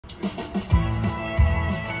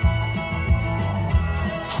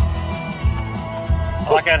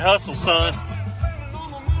Like that hustle, son.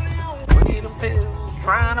 Freedom pills,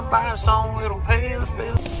 trying to buy some little pills.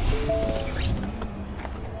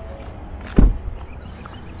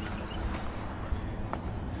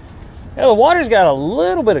 Yeah, the water's got a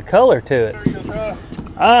little bit of color to it.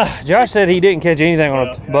 Josh said he didn't catch anything on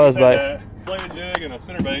a buzz bait. Bladed jig and a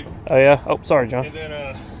spinnerbait. Oh yeah? Oh, sorry, John. And then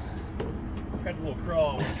got the little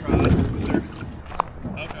crawl we tried.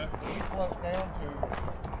 Okay. We float down to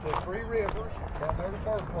the Three Rivers, down there to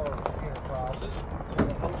Bird Park Enterprises.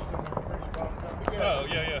 We're hosting the fish spot come together. Oh,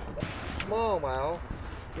 yeah. Smallmouth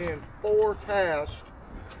in 4 casts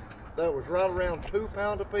that was right around 2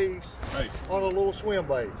 pounds a piece on a little swim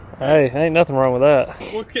bait. Hey, ain't nothing wrong with that.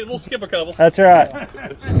 We'll skip a couple. That's right.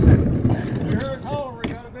 You heard holler, we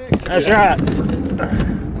got a big. That's right.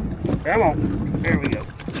 Come on. There we go.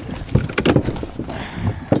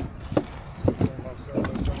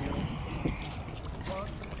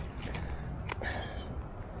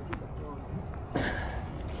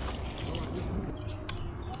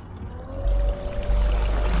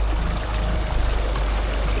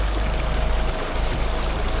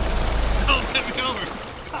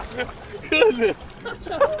 Goodness.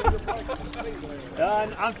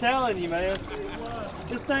 I'm telling you, man.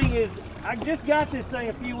 This thing is, I just got this thing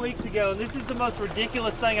a few weeks ago, and this is the most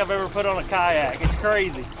ridiculous thing I've ever put on a kayak. It's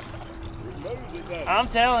crazy. I'm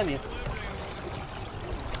telling you.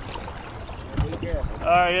 All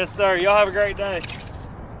right, yes, sir. Y'all have a great day.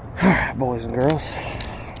 All right, boys and girls.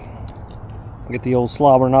 Get the old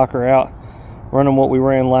slobber knocker out. Running what we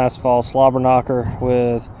ran last fall, slobber knocker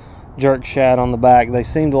with jerk shad on the back. They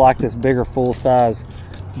seem to like this bigger full-size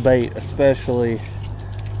bait, especially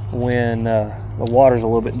when the water's a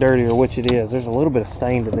little bit dirtier, which it is. There's a little bit of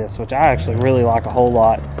stain to this, which I actually really like a whole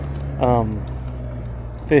lot.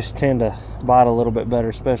 Fish tend to bite a little bit better,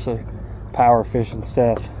 especially power fish and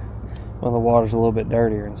stuff, when the water's a little bit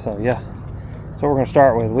dirtier. And so yeah, that's what we're going to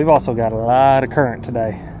start with. We've also got a lot of current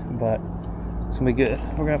today, but it's going to be good.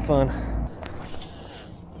 We're going to have fun.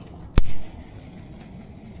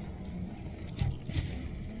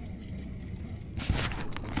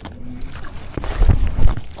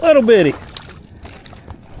 Little bitty.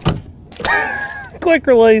 Quick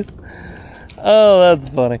release. Oh, that's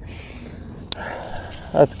funny.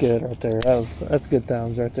 That's good right there. That's good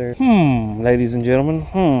times right there. Ladies and gentlemen.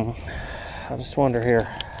 I just wonder here.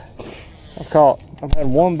 I've had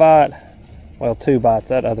 1 bite, well, 2 bites.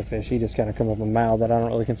 That other fish, he just kind of come up and mouthed that. I don't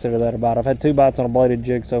really consider that a bite. I've had 2 bites on a bladed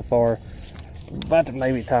jig so far. About to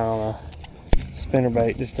maybe tie on a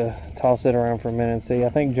spinnerbait just to toss it around for a minute and see. I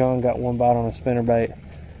think John got 1 bite on a spinnerbait.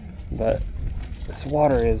 But this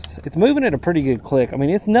water it's moving at a pretty good click. I mean,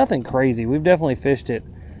 it's nothing crazy. We've definitely fished it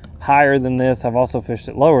higher than this. I've also fished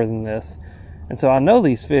it lower than this. And so I know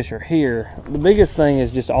these fish are here. The biggest thing is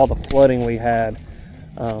just all the flooding we had.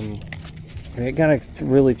 And it kind of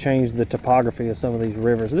really changed the topography of some of these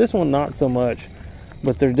rivers. This one, not so much,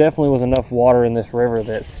 but there definitely was enough water in this river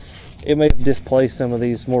that it may have displaced some of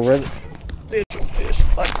these more residential fish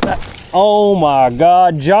like that. Oh my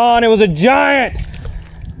God, John, it was a giant!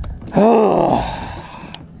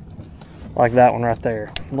 Like that one right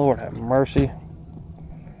there. Lord have mercy.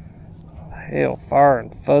 Hell, fire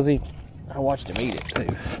and fuzzy. I watched him eat it too.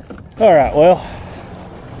 All right, well,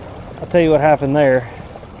 I'll tell you what happened there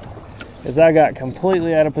is I got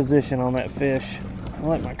completely out of position on that fish. I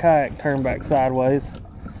let my kayak turn back sideways.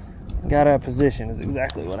 Got out of position is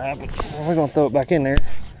exactly what happened. We're gonna throw it back in there.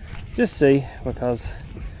 Just see, because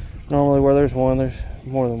normally where there's one, there's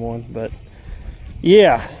more than one, but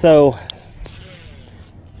yeah, so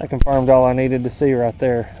I confirmed all I needed to see right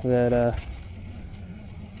there, that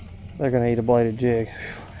they're going to eat a bladed jig.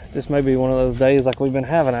 This may be one of those days like we've been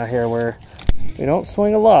having out here where we don't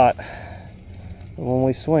swing a lot, but when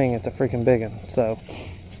we swing, it's a freaking big one. So,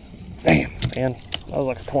 damn, man, that was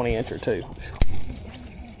like a 20-incher too.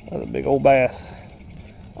 That was a big old bass.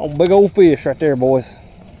 Oh, big old fish right there, boys.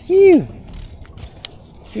 Phew.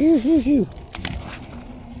 Phew, phew, phew.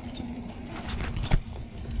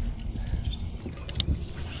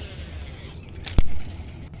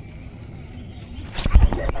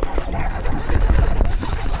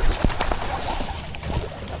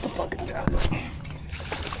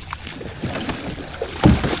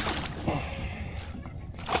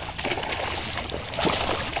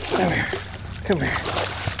 Come here.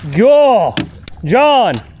 Go!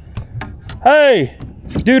 John! Hey!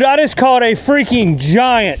 Dude, I just caught a freaking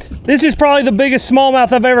giant. This is probably the biggest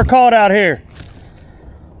smallmouth I've ever caught out here.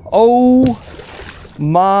 Oh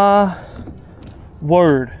my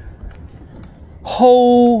word.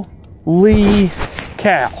 Holy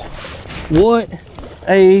cow. What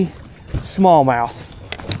a smallmouth.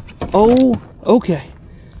 Oh, okay.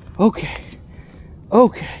 Okay.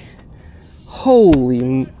 Okay.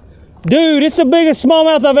 Holy... Dude, it's the biggest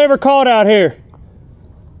smallmouth I've ever caught out here.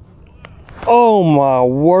 Oh my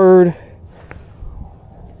word.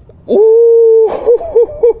 Ooh.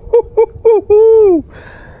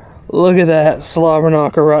 Look at that slobber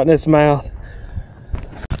knocker right in its mouth.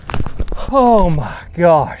 Oh my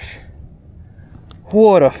gosh.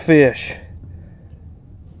 What a fish.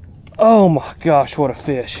 Oh my gosh, what a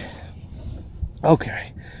fish.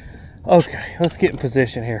 Okay. Okay, let's get in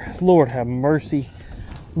position here. Lord have mercy.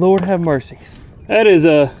 Lord have mercy. That is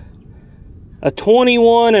a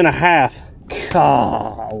 21 and a half.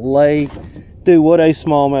 Golly. Dude, what a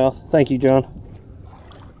smallmouth. Thank you, John.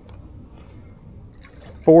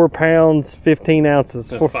 4 pounds, 15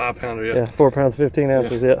 ounces. 5 pounder, yeah. Yeah, 4 pounds, 15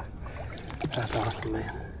 ounces, yeah. That's awesome,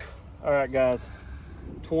 man. All right, guys.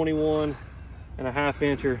 21 and a half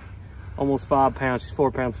incher, almost 5 pounds. She's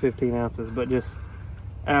 4 pounds, 15 ounces, but just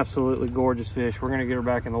absolutely gorgeous fish. We're gonna get her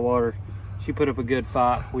back in the water. She put up a good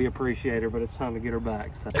fight. We appreciate her, but it's time to get her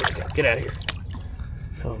back. So get out of here.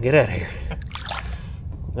 Oh, get out of here.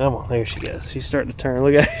 Come on, there she goes. She's starting to turn.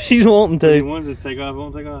 Look at her. She's wanting to. You wanted to take off,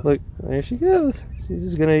 won't take off. Look, there she goes. She's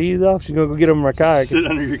just gonna ease off. She's gonna go get on my kayak. Sit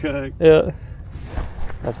under your kayak. Yeah.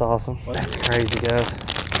 That's awesome. That's crazy, guys.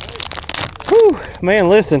 Whew. Man,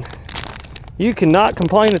 listen. You cannot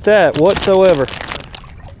complain at that whatsoever.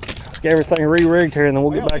 Let's get everything re-rigged here and then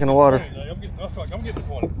we'll get back in the water. I'm getting a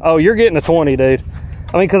 20. Oh, you're getting a 20, dude.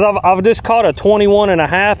 I mean, because I've just caught a 21 and a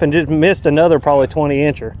half and just missed another probably 20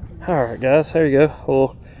 incher. All right, guys, there you go.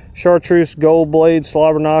 Well, chartreuse gold blade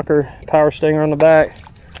slobber knocker, power stinger on the back,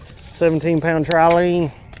 17-pound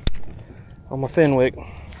trilene on my Fenwick.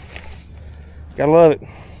 Gotta love it.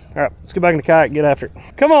 All right, let's get back in the kayak and get after it.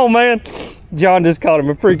 Come on, man. John just caught him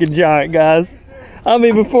a freaking giant, guys. I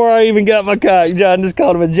mean, before I even got my kayak, John just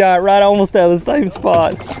caught him a giant right almost out of the same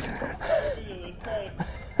spot.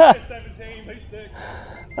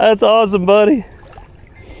 That's awesome, buddy.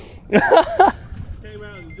 Came out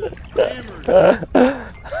and just hammered.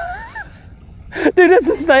 Dude, it's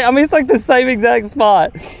the same. I mean, it's like the same exact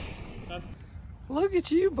spot. Look at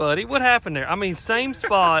you, buddy. What happened there? I mean, same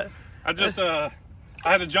spot. I just, I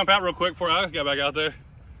had to jump out real quick before Alex got back out there.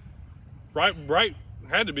 Right,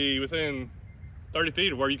 had to be within 30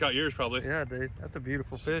 feet of where you caught yours, probably. Yeah, dude. That's a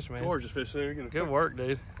beautiful fish, man. Gorgeous fish there. Good work,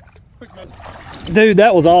 dude. Dude,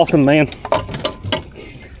 that was awesome, man.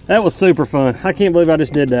 That was super fun. I can't believe I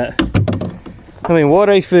just did that. I mean, what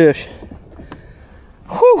a fish.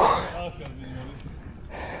 Whew.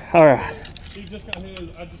 All right. He just got his.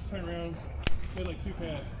 I just turned around, did like 2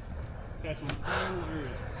 casts, catch him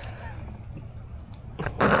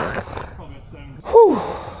probably at 7. Whew.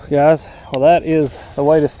 Guys, well, that is the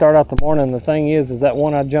way to start out the morning. The thing is that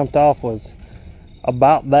one I jumped off was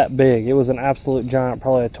about that big. It was an absolute giant,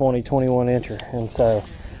 probably a 20, 21 incher. And so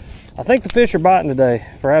I think the fish are biting today,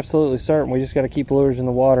 for absolutely certain. We just got to keep lures in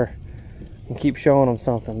the water and keep showing them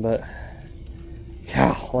something. But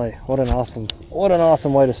golly, what an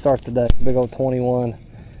awesome way to start the day. Big old 21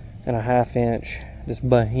 and a half inch, just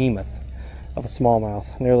behemoth of a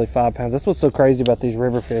smallmouth, nearly 5 pounds. That's what's so crazy about these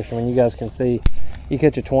river fish. I mean, you guys can see, you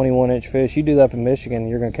catch a 21 inch fish, you do that up in Michigan,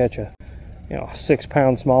 you're gonna catch a 6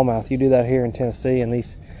 pound smallmouth. You do that here in Tennessee, and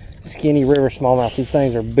these skinny river smallmouth, these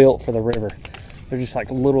things are built for the river. They're just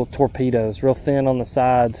like little torpedoes, real thin on the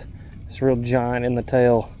sides, it's real giant in the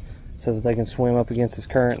tail, so that they can swim up against this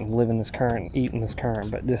current and live in this current and eat in this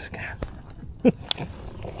current. But this,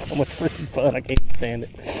 so much freaking fun, I can't even stand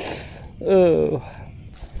it. Oh.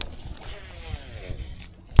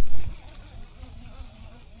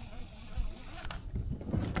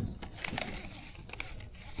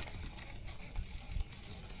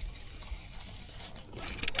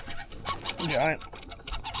 Giant.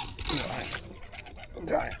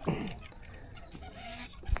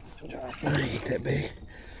 He ain't that big.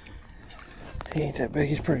 He ain't that big.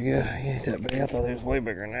 He's pretty good. He ain't that big. I thought he was way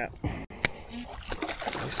bigger than that.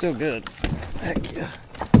 He's still good. Heck yeah.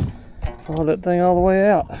 Followed that thing all the way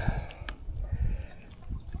out.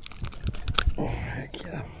 Heck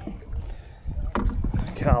yeah.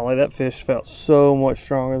 Golly, that fish felt so much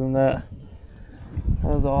stronger than that.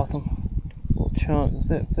 That was awesome. Little chunk.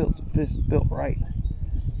 That fish is built right.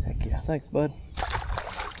 Heck yeah. Thanks, bud.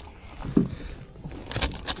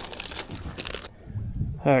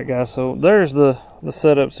 Alright, guys, so there's the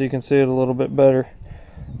setup so you can see it a little bit better.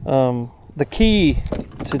 The key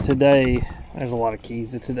to today, there's a lot of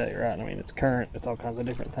keys to today, right? I mean, it's current, it's all kinds of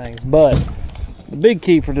different things, but the big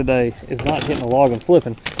key for today is not hitting the log and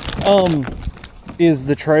flipping, is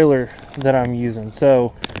the trailer that I'm using.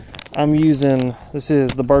 So I'm using, this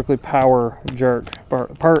is the Berkeley Power Jerk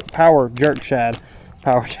Shad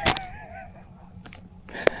power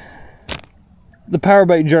the power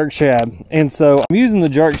bait jerk shad. And so I'm using the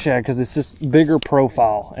jerk shad because it's just bigger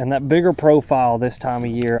profile, and that bigger profile this time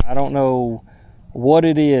of year, I don't know what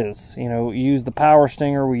it is. You know, we use the power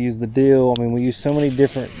stinger, we use the deal, I mean, we use so many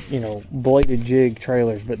different, you know, bladed jig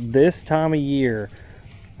trailers, but this time of year,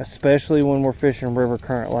 especially when we're fishing river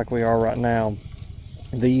current like we are right now,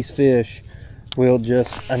 these fish will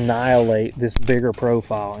just annihilate this bigger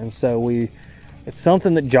profile. And so it's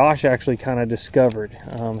something that Josh actually kind of discovered.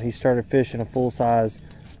 He started fishing a full-size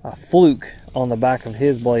fluke on the back of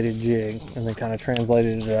his bladed jig and then kind of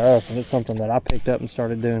translated it to us, and it's something that I picked up and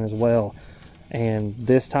started doing as well. And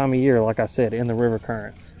this time of year, like I said, in the river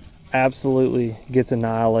current, absolutely gets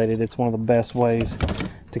annihilated. It's one of the best ways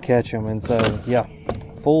to catch them. And so yeah,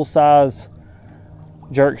 full-size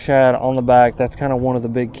jerk shad on the back, that's kind of one of the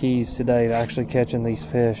big keys today to actually catching these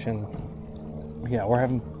fish. And yeah, we're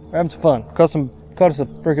having some fun. Caught us a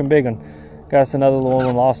freaking big one. Got us another little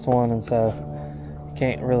one, lost one, and so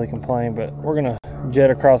can't really complain. But we're gonna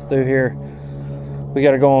jet across through here. We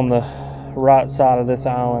got to go on the right side of this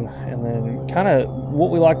island, and then kind of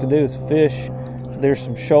what we like to do is fish. There's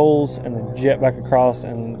some shoals, and then jet back across,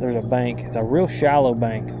 and there's a bank. It's a real shallow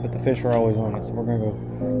bank, but the fish are always on it. So we're gonna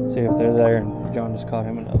go see if they're there. And John just caught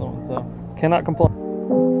him another one, so cannot complain.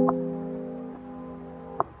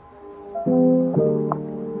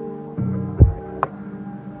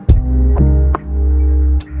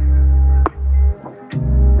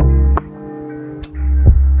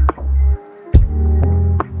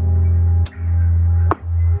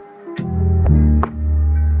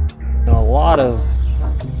 A lot of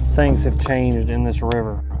things have changed in this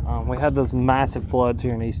river. We had those massive floods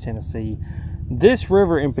here in East Tennessee. This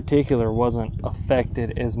river in particular wasn't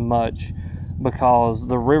affected as much because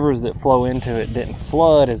the rivers that flow into it didn't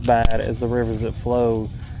flood as bad as the rivers that flow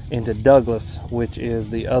into Douglas, which is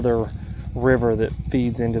the other river that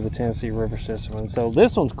feeds into the Tennessee River system. And so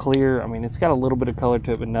this one's clear. I mean, it's got a little bit of color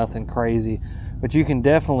to it, but nothing crazy. But you can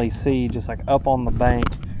definitely see, just like up on the bank,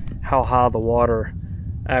 how high the water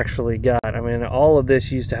actually got. I mean, all of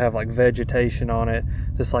this used to have like vegetation on it,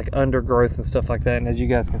 just like undergrowth and stuff like that, and as you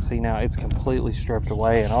guys can see now, it's completely stripped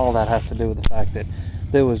away. And all that has to do with the fact that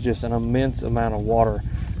there was just an immense amount of water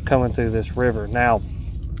coming through this river. Now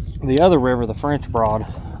the other river, the French Broad,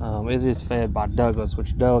 it is fed by Douglas,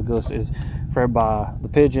 which Douglas is fed by the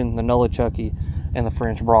Pigeon, the Nolichucky, and the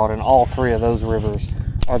French Broad, and all three of those rivers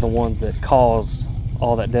are the ones that caused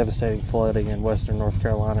all that devastating flooding in western North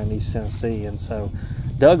Carolina and East Tennessee. And so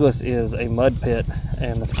Douglas is a mud pit,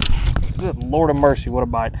 and good Lord of mercy, what a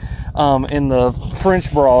bite. And the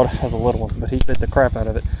French Broad has a little one, but he bit the crap out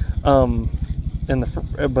of it.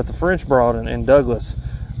 But the French Broad and Douglas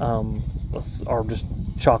are just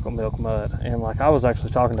chocolate milk mud. And like, I was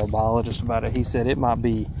actually talking to a biologist about it. He said it might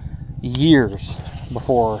be years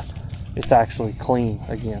before it's actually clean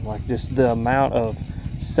again. Like, just the amount of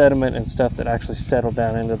sediment and stuff that actually settled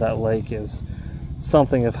down into that lake is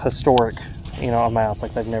something of historic, you know, amounts.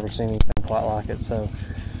 Like, they've never seen anything quite like it. So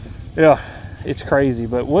yeah, it's crazy.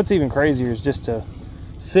 But what's even crazier is just to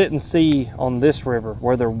sit and see on this river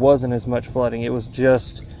where there wasn't as much flooding. It was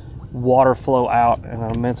just water flow out, and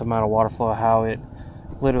an immense amount of water flow, how it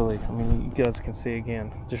literally, I mean, you guys can see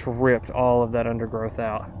again, just ripped all of that undergrowth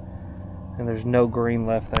out, and there's no green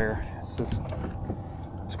left there. It's just,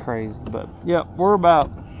 it's crazy. But yeah, we're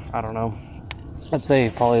about, I don't know, I'd say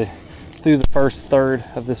probably through the first third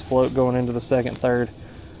of this float, going into the second third.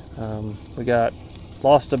 We got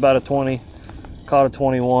lost about a 20, caught a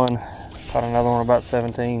 21, caught another one about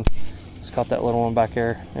 17. Just caught that little one back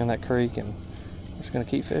there in that creek, and we're just gonna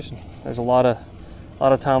keep fishing. There's a lot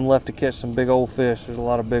of time left to catch some big old fish. There's a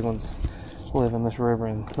lot of big ones live in this river,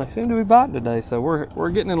 and they seem to be biting today. So we're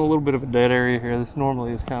getting in a little bit of a dead area here. This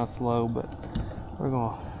normally is kind of slow, but we're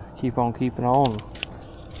gonna keep on keeping on and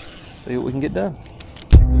see what we can get done.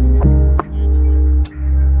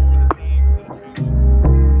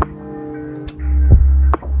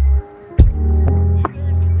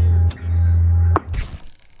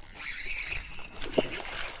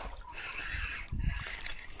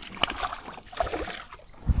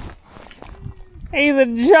 He's a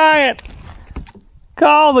giant.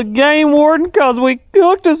 Call the game warden because we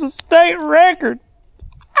cooked us a state record.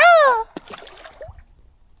 Ah!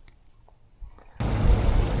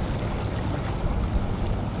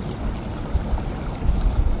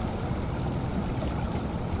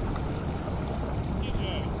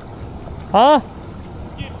 Huh?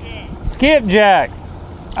 Skipjack.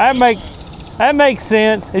 That makes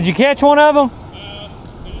sense. Did you catch one of them?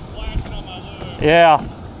 They're just flashing on my lure. Yeah.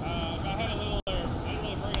 I had a little lure. I didn't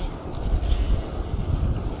really bring them.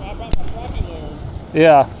 So I brought my crappie lure.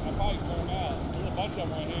 Yeah. I probably clear them out. There's a bunch of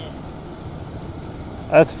them right here.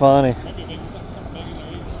 That's funny. Maybe something big in there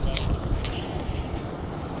eating.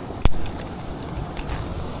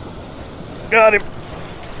 Got him.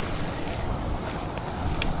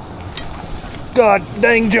 God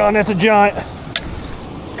dang, John, that's a giant.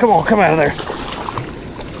 Come on, come out of there.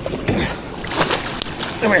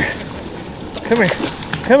 Come here. Come here.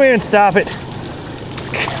 Come here and stop it.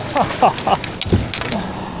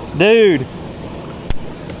 Dude.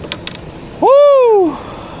 Woo!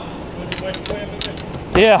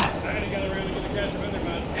 Yeah.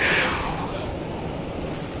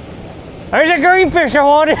 There's a greenfish I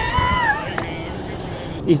wanted.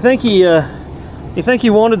 You think he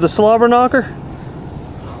wanted the slobber knocker?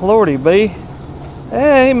 Lordy be.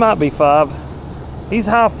 Eh, he might be 5. He's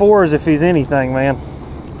high 4s if he's anything, man.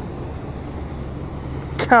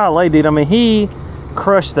 Golly, dude, I mean, he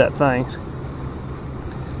crushed that thing.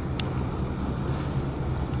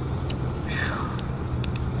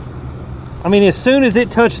 I mean, as soon as it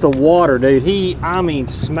touched the water, dude, I mean,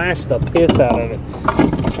 smashed the piss out of it.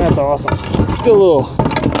 That's awesome. Good little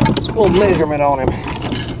measurement on him.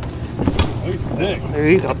 He's thick.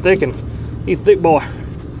 Dude, he's a thick one. He's a thick boy.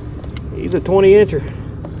 He's a 20-incher.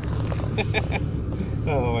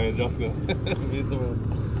 Oh man, Josh's gonna be somewhere.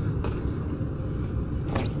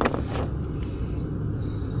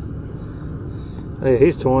 Hey,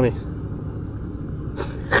 he's 20.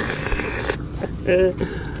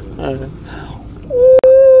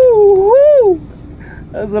 Woo!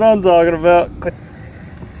 That's what I'm talking about.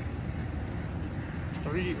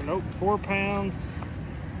 4 pounds,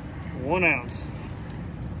 1 ounce.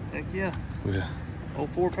 Heck yeah. Yeah. Old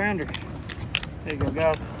 4-pounder. There you go,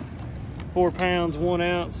 guys. 4 pounds, 1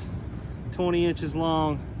 ounce, 20 inches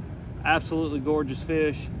long. Absolutely gorgeous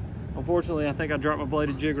fish. Unfortunately, I think I dropped my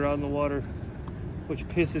bladed jig rod in the water, which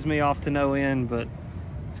pisses me off to no end, but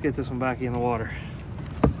let's get this one back in the water.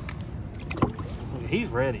 He's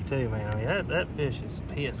ready too, man. I mean, that fish is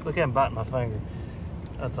pissed. Look at him biting my finger.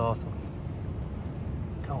 That's awesome.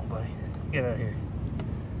 Come on, buddy. Get out of here.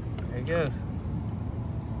 There he goes.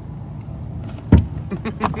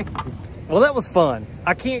 Well, that was fun.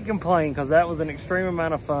 I can't complain because that was an extreme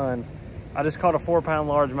amount of fun. I just caught a 4-pound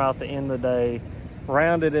largemouth at the end of the day,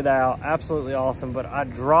 rounded it out, absolutely awesome. But I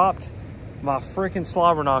dropped my freaking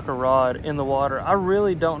slobber knocker rod in the water. I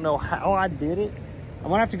really don't know how I did it. I'm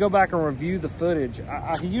gonna have to go back and review the footage.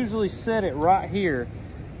 I usually set it right here,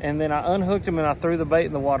 and then I unhooked him and I threw the bait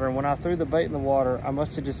in the water. And when I threw the bait in the water, I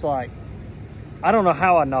must have just I don't know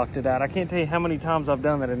how I knocked it out. I can't tell you how many times I've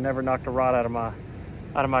done that and never knocked a rod out of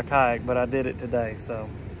my kayak, but I did it today. So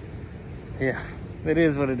yeah, it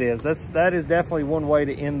is what it is. That is definitely one way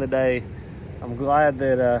to end the day. I'm glad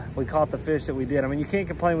that we caught the fish that we did. I mean, you can't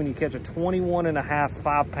complain when you catch a 21.5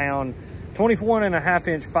 5-pound,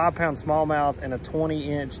 21.5-inch 5-pound smallmouth and a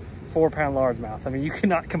 20-inch 4-pound largemouth. I mean, you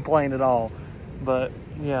cannot complain at all. But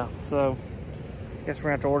yeah, so I guess we're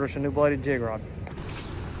gonna have to order some new bladed jig rod.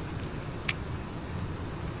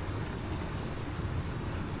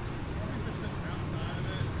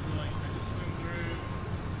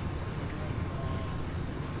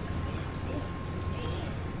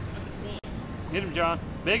 Get him, John.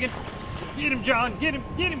 Biggin. Get him, John. Get him.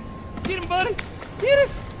 Get him. Get him, buddy. Get him.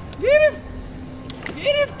 Get him.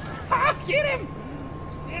 Get him. Ah, get him.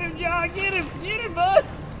 Get him, John. Get him. Get him, bud.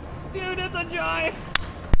 Dude, it's a giant.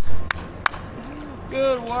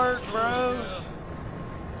 Good work, bro.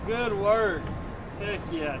 Good work. Heck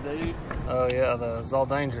yeah, dude. Oh, yeah, the Zall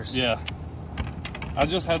Dangerous. Yeah. I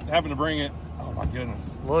just happened to bring it. Oh, my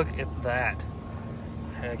goodness. Look at that.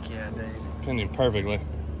 Heck yeah, dude. Pinned him perfectly.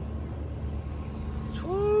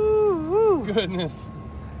 Woo! Goodness.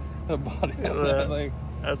 The body of that thing.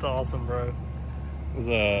 That's awesome, bro. It was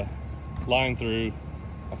a line through.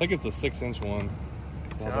 I think it's a 6-inch one.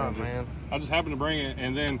 Good job, man. I just happened to bring it,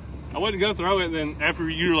 and then I went to go throw it, and then after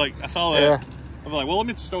you were like, I saw that. Yeah. I was like, well, let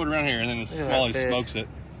me just throw it around here, and then as Smalley smokes it.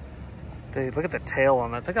 Dude, look at the tail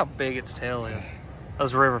on that. Look how big its tail is.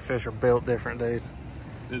 Those river fish are built different, dude.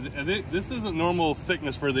 This isn't normal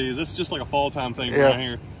thickness for these. This is just like a fall time thing around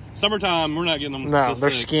here. Summertime, we're not getting them. No, they're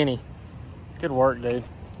thick. skinny. Good work, dude.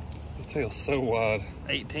 This tail's so wide.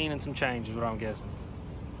 18 and some change is what I'm guessing.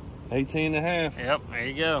 18.5. Yep, there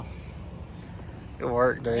you go. Good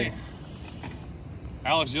work, dude. Hey.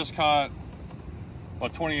 Alex just caught a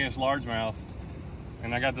 20-inch largemouth,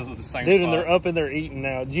 and I got this at the same spot. Dude, and they're up in there eating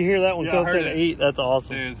now. Did you hear that one come up there to eat? That's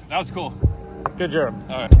awesome. Dude, that was cool. Good job.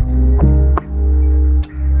 All right.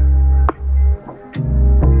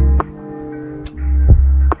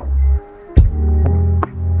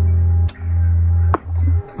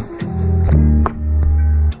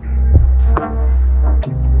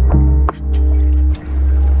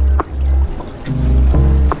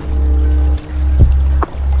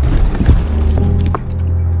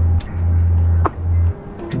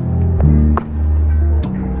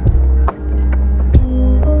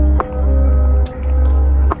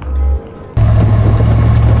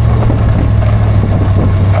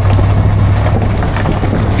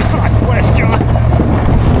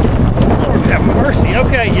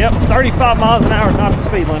 Okay, yep, 35 miles an hour is not the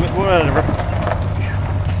speed limit, whatever.